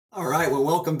All right. Well,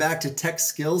 welcome back to Tech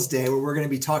Skills Day, where we're going to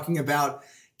be talking about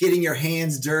getting your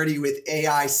hands dirty with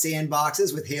AI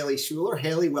sandboxes with Haley Schuler.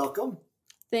 Haley, welcome.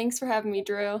 Thanks for having me,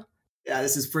 Drew. Yeah,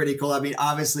 this is pretty cool. I mean,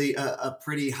 obviously, a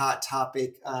pretty hot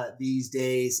topic these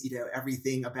days.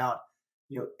 Everything about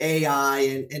AI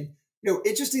and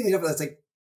interestingly enough, that's like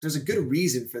there's a good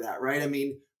reason for that, right? I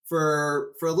mean,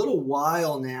 for a little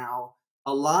while now,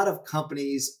 a lot of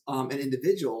companies and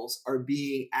individuals are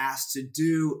being asked to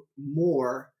do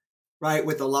more, right,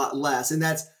 with a lot less, and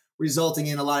that's resulting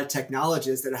in a lot of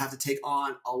technologists that have to take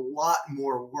on a lot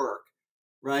more work,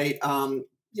 right?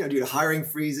 Due to hiring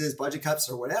freezes, budget cuts,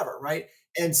 or whatever, right?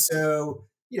 And so,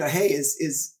 hey,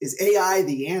 is AI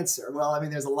the answer? Well, I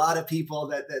mean, there's a lot of people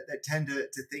that tend to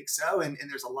think so, and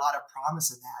there's a lot of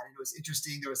promise in that. And it was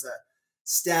interesting. There was a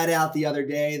stat out the other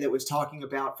day that was talking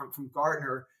about from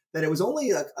Gartner that it was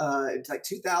only like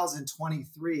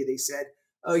 2023. They said,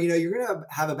 oh, you're going to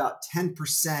have about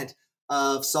 10%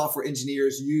 of software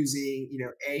engineers using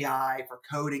AI for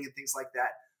coding and things like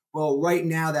that. Well, right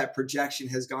now that projection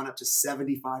has gone up to 75%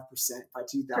 by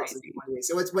Crazy. 2028.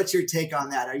 So what's your take on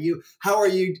that? How are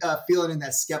you feeling in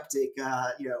that skeptic,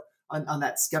 on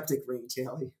that skeptic range,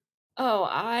 Haley? Oh,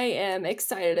 I am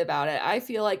excited about it. I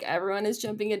feel like everyone is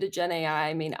jumping into Gen AI.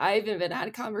 I mean, I've even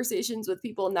had conversations with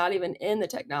people not even in the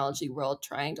technology world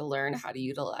trying to learn how to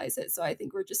utilize it. So I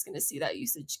think we're just going to see that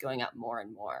usage going up more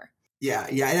and more. Yeah,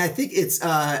 yeah, and I think it's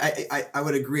I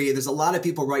would agree. There's a lot of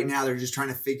people right now that are just trying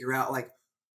to figure out like,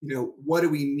 what do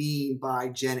we mean by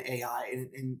Gen AI? And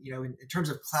in terms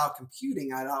of cloud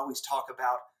computing, I'd always talk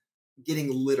about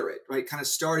getting literate, right? Kind of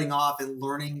starting off and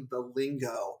learning the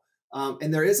lingo.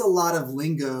 And there is a lot of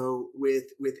lingo with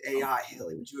AI.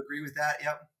 Haley, would you agree with that?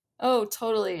 Yep. Oh,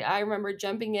 totally. I remember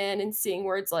jumping in and seeing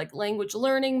words like language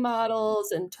learning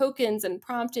models and tokens and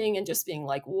prompting and just being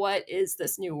like, what is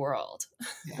this new world?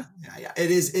 Yeah, yeah, yeah.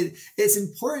 It's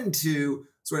important to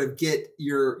sort of get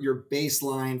your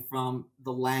baseline from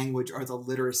the language or the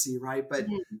literacy, right? But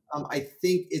Mhm. I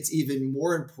think it's even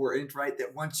more important, right,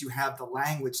 that once you have the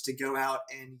language to go out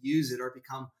and use it or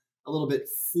become a little bit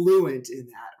fluent in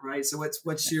that, right? So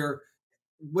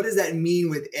what does that mean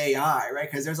with AI, right?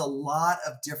 Because there's a lot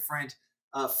of different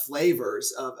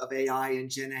flavors of AI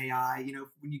and Gen AI.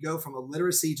 When you go from a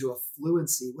literacy to a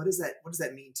fluency, what does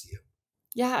that mean to you?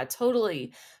 Yeah,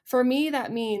 totally. For me,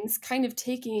 that means kind of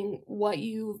taking what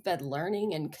you've been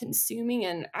learning and consuming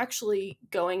and actually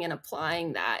going and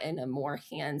applying that in a more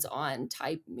hands on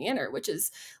type manner, which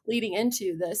is leading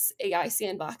into this AI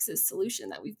sandboxes solution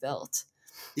that we've built.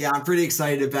 Yeah, I'm pretty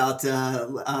excited about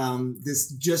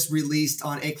this. Just released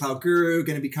on A Cloud Guru,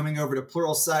 going to be coming over to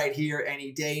Pluralsight here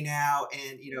any day now.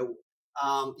 And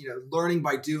learning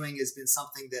by doing has been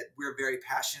something that we're very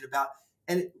passionate about.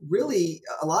 And really,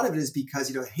 a lot of it is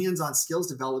because hands-on skills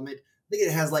development. I think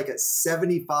it has like a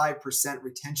 75%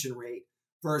 retention rate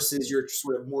versus your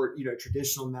sort of more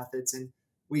traditional methods, and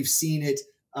we've seen it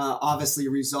obviously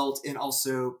result in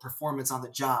also performance on the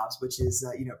jobs, which is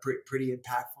pretty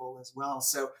impactful as well.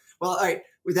 So, well, all right.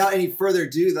 Without any further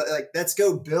ado, like let's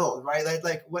go build, right?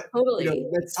 Like what Totally.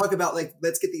 let's talk about like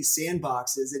let's get these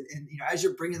sandboxes, and as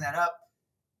you're bringing that up,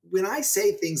 when I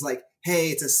say things like, "Hey,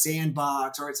 it's a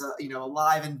sandbox" or "It's a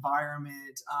live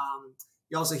environment,"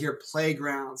 you also hear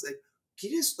playgrounds. Like, can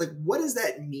you just like what does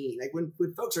that mean? Like when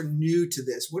folks are new to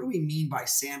this, what do we mean by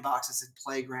sandboxes and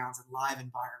playgrounds and live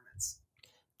environments?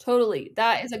 Totally.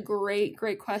 That is a great,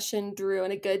 great question, Drew,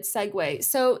 and a good segue.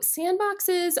 So,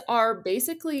 sandboxes are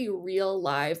basically real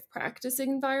live practice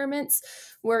environments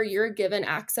where you're given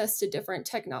access to different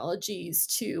technologies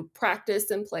to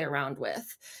practice and play around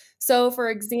with. So, for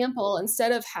example,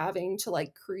 instead of having to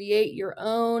like create your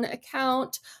own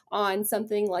account on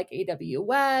something like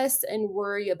AWS and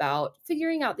worry about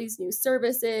figuring out these new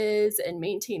services and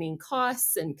maintaining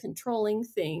costs and controlling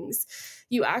things,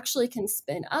 you actually can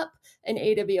spin up an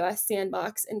AWS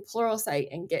sandbox in Pluralsight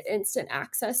and get instant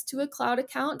access to a cloud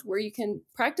account where you can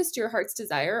practice to your heart's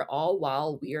desire, all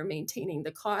while we are maintaining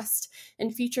the cost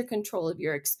and feature control of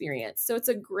your experience. So it's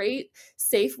a great,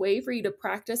 safe way for you to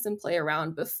practice and play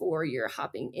around before you're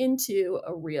hopping into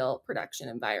a real production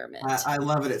environment. I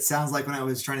love it. It sounds like when I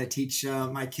was trying to teach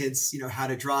my kids, how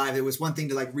to drive, it was one thing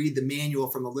to like read the manual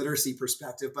from a literacy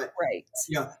perspective, but Right.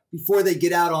 before they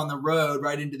get out on the road,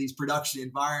 right into these production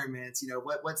environments,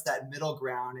 what's that middle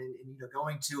ground? And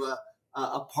going to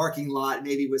a parking lot,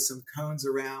 maybe with some cones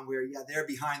around where, yeah, they're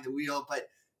behind the wheel, but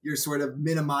you're sort of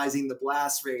minimizing the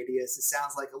blast radius. It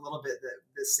sounds like a little bit that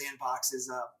the sandbox is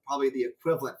probably the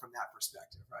equivalent from that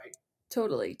perspective, right?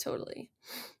 Totally, totally.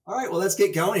 All right, well, let's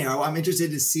get going here. I'm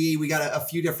interested to see. We got a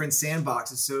few different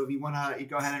sandboxes. So if you want to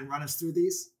go ahead and run us through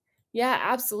these. Yeah,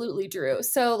 absolutely, Drew.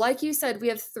 So, like you said, we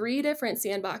have three different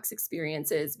sandbox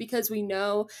experiences because we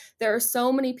know there are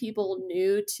so many people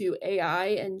new to AI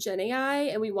and Gen AI,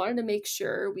 and we wanted to make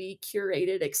sure we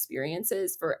curated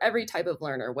experiences for every type of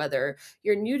learner, whether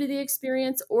you're new to the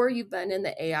experience or you've been in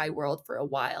the AI world for a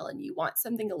while and you want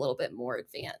something a little bit more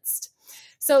advanced.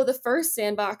 So, the first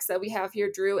sandbox that we have here,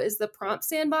 Drew, is the prompt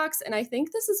sandbox. And I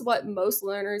think this is what most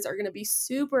learners are going to be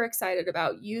super excited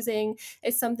about using.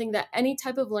 It's something that any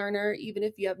type of learner, even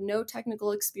if you have no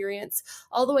technical experience,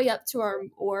 all the way up to our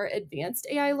more advanced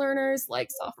AI learners like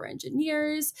software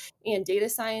engineers and data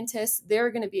scientists,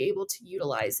 they're going to be able to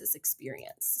utilize this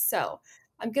experience. So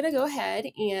I'm going to go ahead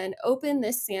and open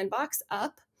this sandbox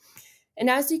up. And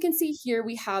as you can see here,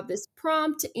 we have this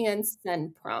prompt and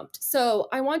send prompt. So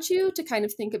I want you to kind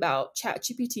of think about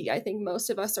ChatGPT. I think most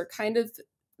of us are kind of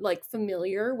like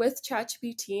familiar with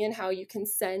ChatGPT and how you can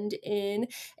send in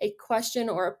a question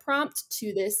or a prompt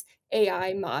to this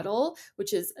AI model,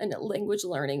 which is a language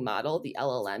learning model, the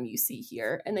LLM you see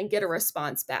here, and then get a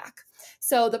response back.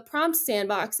 So the prompt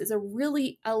sandbox is a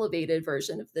really elevated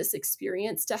version of this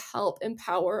experience to help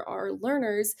empower our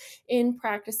learners in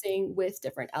practicing with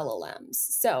different LLMs.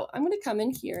 So I'm going to come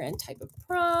in here and type a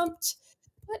prompt.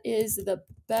 What is the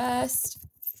best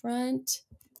front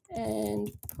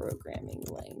end programming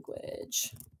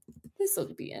language? This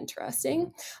will be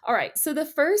interesting. All right. So, the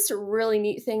first really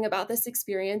neat thing about this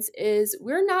experience is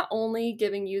we're not only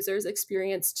giving users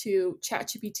experience to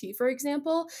ChatGPT, for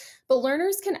example, but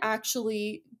learners can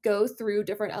actually go through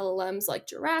different LLMs like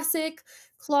Jurassic,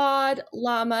 Claude,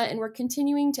 Llama, and we're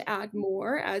continuing to add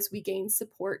more as we gain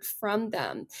support from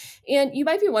them. And you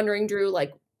might be wondering, Drew,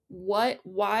 like,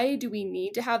 why do we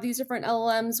need to have these different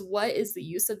LLMs? What is the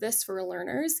use of this for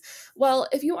learners? Well,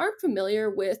 if you aren't familiar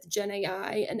with Gen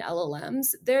AI and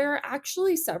LLMs, there are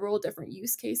actually several different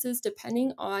use cases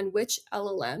depending on which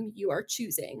LLM you are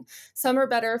choosing. Some are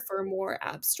better for more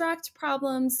abstract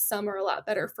problems, some are a lot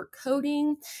better for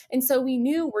coding. And so we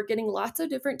knew we're getting lots of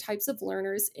different types of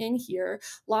learners in here,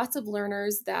 lots of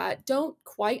learners that don't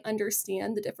quite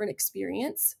understand the different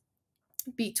experience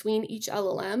between each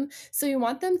LLM. So you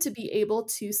want them to be able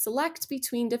to select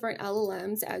between different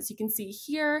LLMs, as you can see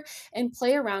here, and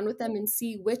play around with them and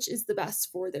see which is the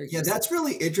best for their Yeah, use. that's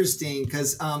really interesting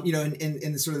because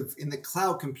in the sort of in the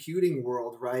cloud computing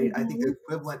world, right? I think the Mhm.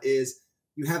 equivalent is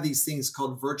you have these things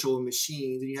called virtual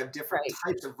machines, and you have different Right.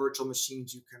 types of virtual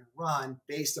machines you can run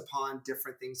based upon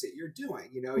different things that you're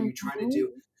doing. You're trying to Mhm.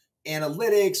 do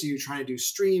analytics, or you're trying to do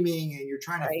streaming, and you're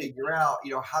trying to Right. figure out,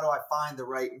 how do I find the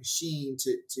right machine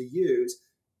to use?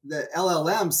 The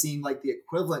LLM seem like the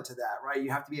equivalent to that, right?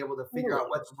 You have to be able to figure out Totally.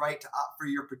 what's right to opt for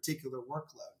your particular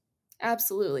workload.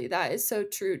 Absolutely. That is so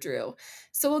true, Drew.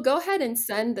 So we'll go ahead and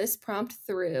send this prompt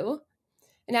through.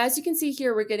 And as you can see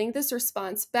here, we're getting this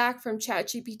response back from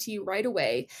ChatGPT right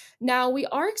away. Now, we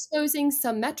are exposing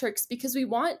some metrics because we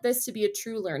want this to be a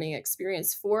true learning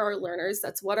experience for our learners.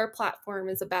 That's what our platform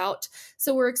is about.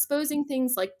 So, we're exposing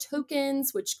things like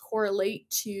tokens, which correlate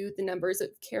to the numbers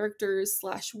of characters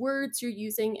slash words you're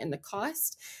using and the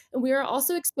cost. And we are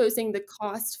also exposing the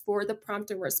cost for the prompt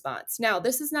and response. Now,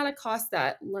 this is not a cost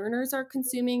that learners are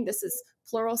consuming. This is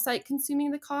Pluralsight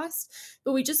consuming the cost,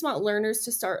 but we just want learners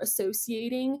to start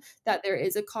associating that there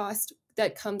is a cost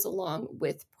that comes along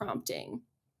with prompting.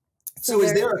 So So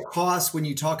is there, there a cost when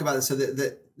you talk about it? So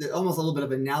that almost a little bit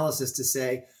of analysis to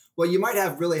say, well, you might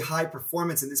have really high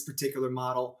performance in this particular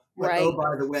model, but oh, right,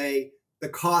 by the way, the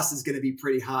cost is going to be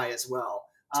pretty high as well.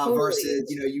 totally. Versus,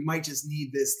 you might just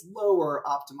need this lower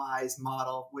optimized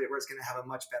model where it's going to have a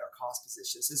much better cost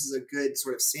position. So this is a good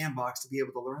sort of sandbox to be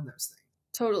able to learn those things.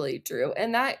 Totally, Drew.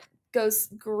 And that goes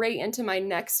great into my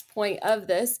next point of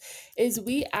this is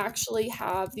we actually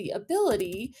have the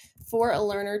ability for a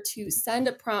learner to send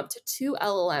a prompt to two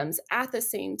LLMs at the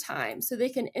same time so they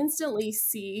can instantly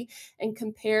see and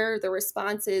compare the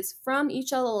responses from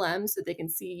each LLM so they can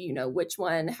see, which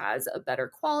one has a better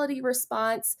quality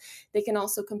response. They can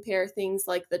also compare things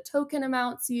like the token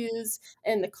amounts used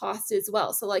and the cost as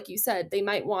well. So like you said, they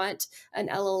might want an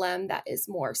LLM that is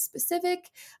more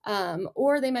specific,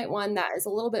 or they might want that is a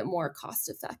little bit more cost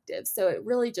effective. So it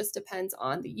really just depends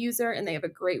on the user, and they have a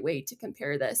great way to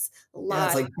compare this Yeah,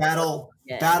 it's live like before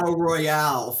again. battle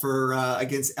royale for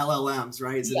against LLMs,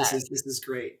 right? So this is Yes. this is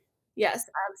great. Yes,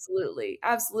 absolutely,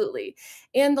 absolutely.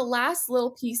 And the last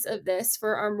little piece of this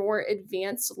for our more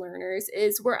advanced learners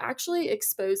is we're actually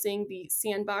exposing the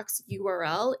sandbox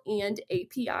URL and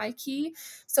API key.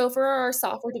 So for our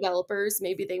software developers,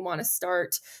 maybe they want to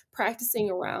start practicing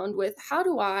around with how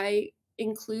do I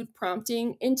include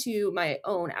prompting into my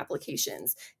own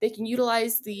applications. They can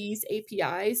utilize these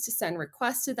APIs to send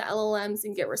requests to the LLMs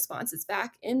and get responses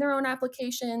back in their own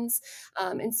applications,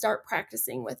 and start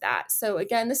practicing with that. So,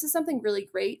 again, this is something really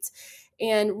great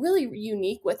and really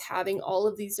unique with having all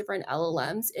of these different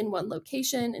LLMs in one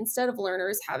location instead of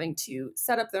learners having to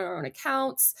set up their own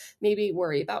accounts, maybe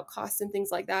worry about costs and things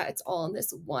like that. It's all in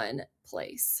this one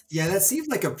place. Yeah, that seems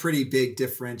like a pretty big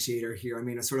differentiator here. I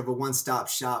mean, a sort of a one-stop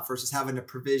shop versus having to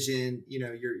provision,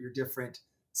 your different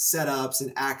setups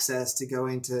and access to go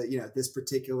into, this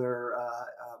particular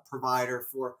provider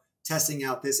for testing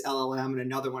out this LLM and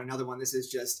another one. This is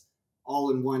just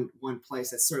all in one place.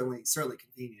 That's certainly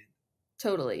convenient.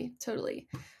 Totally, totally.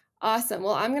 Awesome.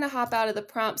 Well, I'm going to hop out of the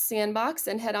prompt sandbox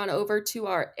and head on over to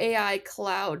our AI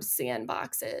cloud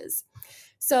sandboxes.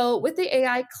 So, with the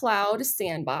AI cloud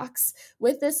sandbox,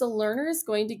 with this, a learner is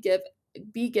going to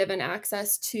be given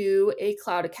access to a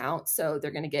cloud account. So,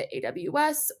 they're going to get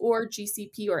AWS or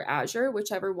GCP or Azure,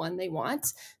 whichever one they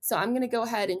want. So, I'm going to go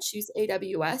ahead and choose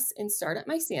AWS and start up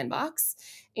my sandbox.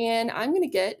 And I'm going to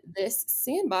get this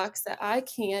sandbox that I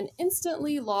can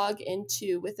instantly log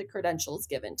into with the credentials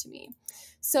given to me.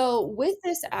 So, with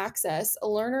this access, a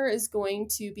learner is going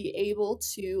to be able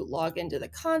to log into the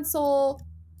console.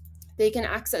 They can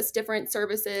access different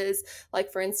services,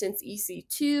 like, for instance,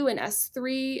 EC2 and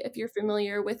S3, if you're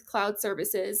familiar with cloud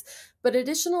services. But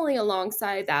additionally,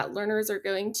 alongside that, learners are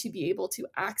going to be able to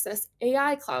access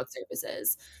AI cloud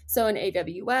services. So in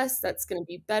AWS, that's going to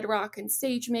be Bedrock and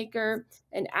SageMaker.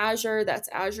 And Azure, that's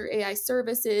Azure AI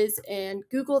Services. And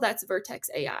Google, that's Vertex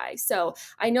AI. So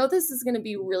I know this is going to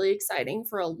be really exciting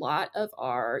for a lot of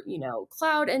our,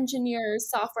 cloud engineers,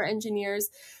 software engineers.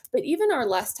 But even our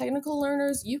less technical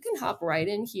learners, you can hop right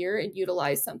in here and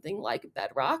utilize something like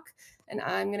Bedrock. And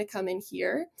I'm going to come in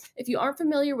here. If you aren't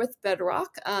familiar with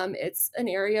Bedrock, it's an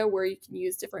area where you can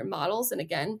use different models and,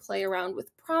 again, play around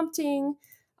with prompting.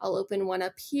 I'll open one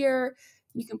up here.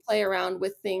 You can play around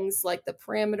with things like the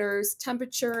parameters,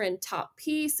 temperature, and top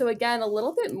P. So, again, a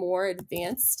little bit more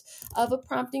advanced of a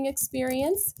prompting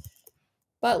experience.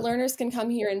 But learners can come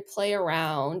here and play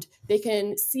around. They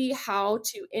can see how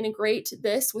to integrate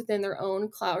this within their own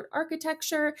cloud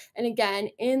architecture. And again,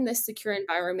 in this secure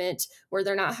environment where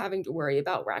they're not having to worry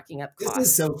about racking up This is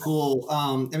costs. so cool.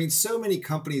 I mean, so many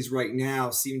companies right now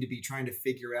seem to be trying to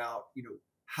figure out,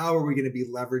 how are we going to be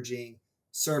leveraging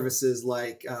services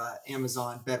like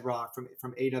Amazon Bedrock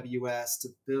from AWS to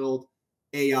build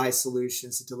AI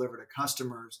solutions to deliver to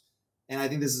customers. And I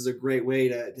think this is a great way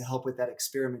to help with that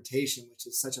experimentation, which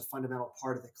is such a fundamental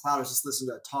part of the cloud. I was just listening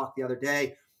to a talk the other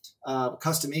day.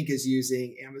 Custom Ink is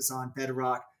using Amazon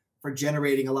Bedrock for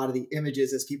generating a lot of the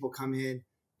images as people come in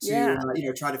to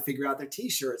Yeah, try to figure out their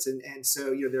t-shirts, and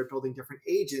so they're building different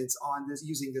agents on this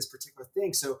using this particular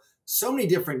thing. So many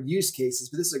different use cases,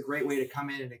 but this is a great way to come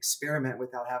in and experiment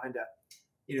without having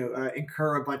to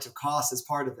incur a bunch of costs as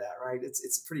part of that, right?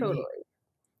 It's pretty neat. totally.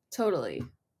 Totally.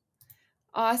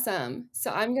 Awesome. So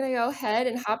I'm going to go ahead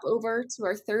and hop over to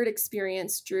our third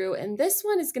experience, Drew. And this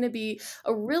one is going to be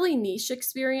a really niche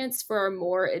experience for our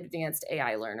more advanced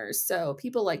AI learners. So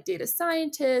people like data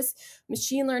scientists,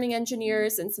 machine learning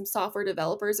engineers, and some software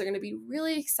developers are going to be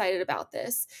really excited about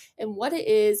this. And what it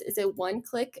is a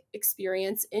one-click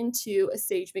experience into a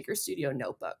SageMaker Studio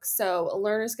notebook. So a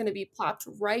learner is going to be plopped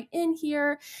right in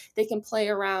here. They can play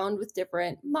around with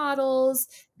different models.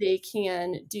 They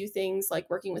can do things like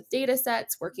working with data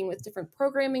sets, working with different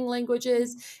programming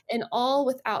languages, and all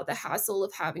without the hassle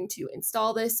of having to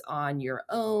install this on your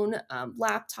own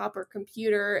laptop or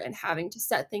computer and having to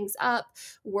set things up,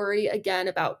 worry again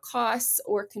about costs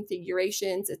or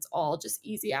configurations. It's all just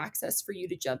easy access for you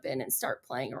to jump in and start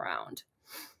playing around.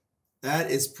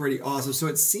 That is pretty awesome. So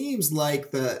it seems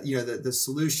like the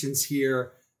solutions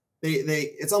here, they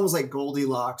it's almost like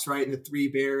Goldilocks, right? And the three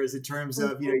bears in terms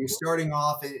of you're starting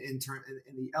off in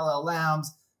the LLMs,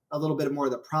 a little bit more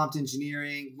of the prompt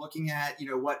engineering, looking at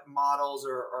what models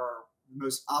are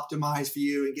most optimized for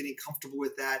you and getting comfortable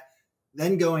with that.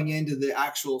 Then going into the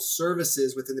actual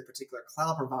services within the particular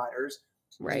cloud providers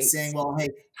and Right. saying, well, hey,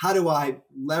 how do I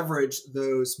leverage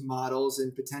those models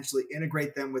and potentially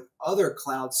integrate them with other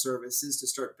cloud services to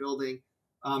start building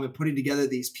and putting together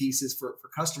these pieces for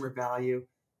customer value?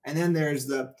 And then there's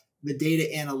the data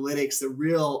analytics, the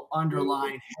real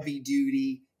underlying heavy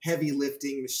duty, heavy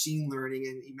lifting machine learning.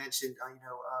 And you mentioned,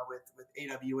 with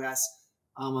AWS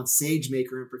on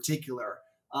SageMaker in particular.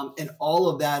 And all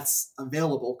of that's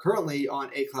available currently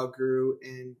on A Cloud Guru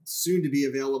and soon to be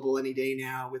available any day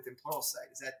now within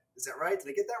Pluralsight. Is that right? Did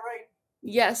I get that right?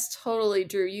 Yes, totally,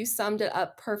 Drew. You summed it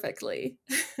up perfectly.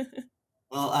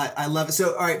 Well, I love it.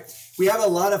 So, all right, we have a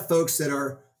lot of folks that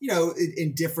are,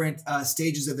 in different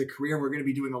stages of the career. We're going to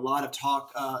be doing a lot of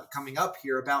talk coming up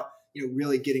here about,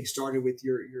 really getting started with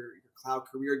your cloud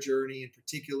career journey in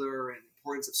particular, and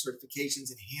importance of certifications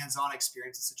and hands-on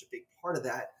experience is such a big part of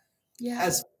that. Yeah.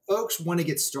 As folks want to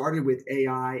get started with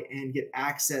AI and get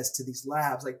access to these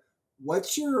labs, like,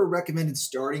 what's your recommended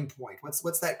starting point?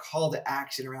 What's that call to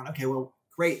action around? Okay, well,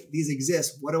 great, these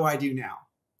exist. What do I do now?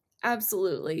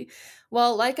 Absolutely.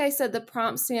 Well, like I said, the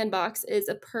prompt sandbox is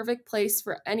a perfect place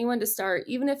for anyone to start,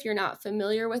 even if you're not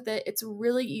familiar with it. It's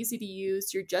really easy to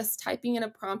use. You're just typing in a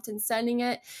prompt and sending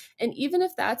it. And even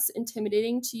if that's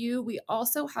intimidating to you, we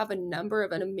also have a number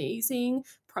of an amazing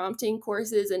prompting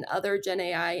courses and other Gen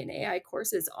AI and AI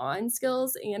courses on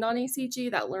skills and on ACG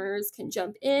that learners can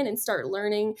jump in and start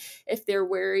learning if they're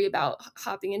wary about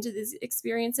hopping into these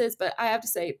experiences. But I have to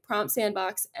say, prompt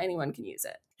sandbox, anyone can use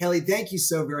it. Haley, thank you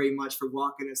so very much for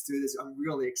walking us through this. I'm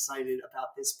really excited about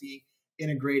this being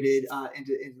integrated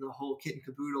into the whole kit and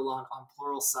caboodle on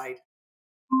Pluralsight.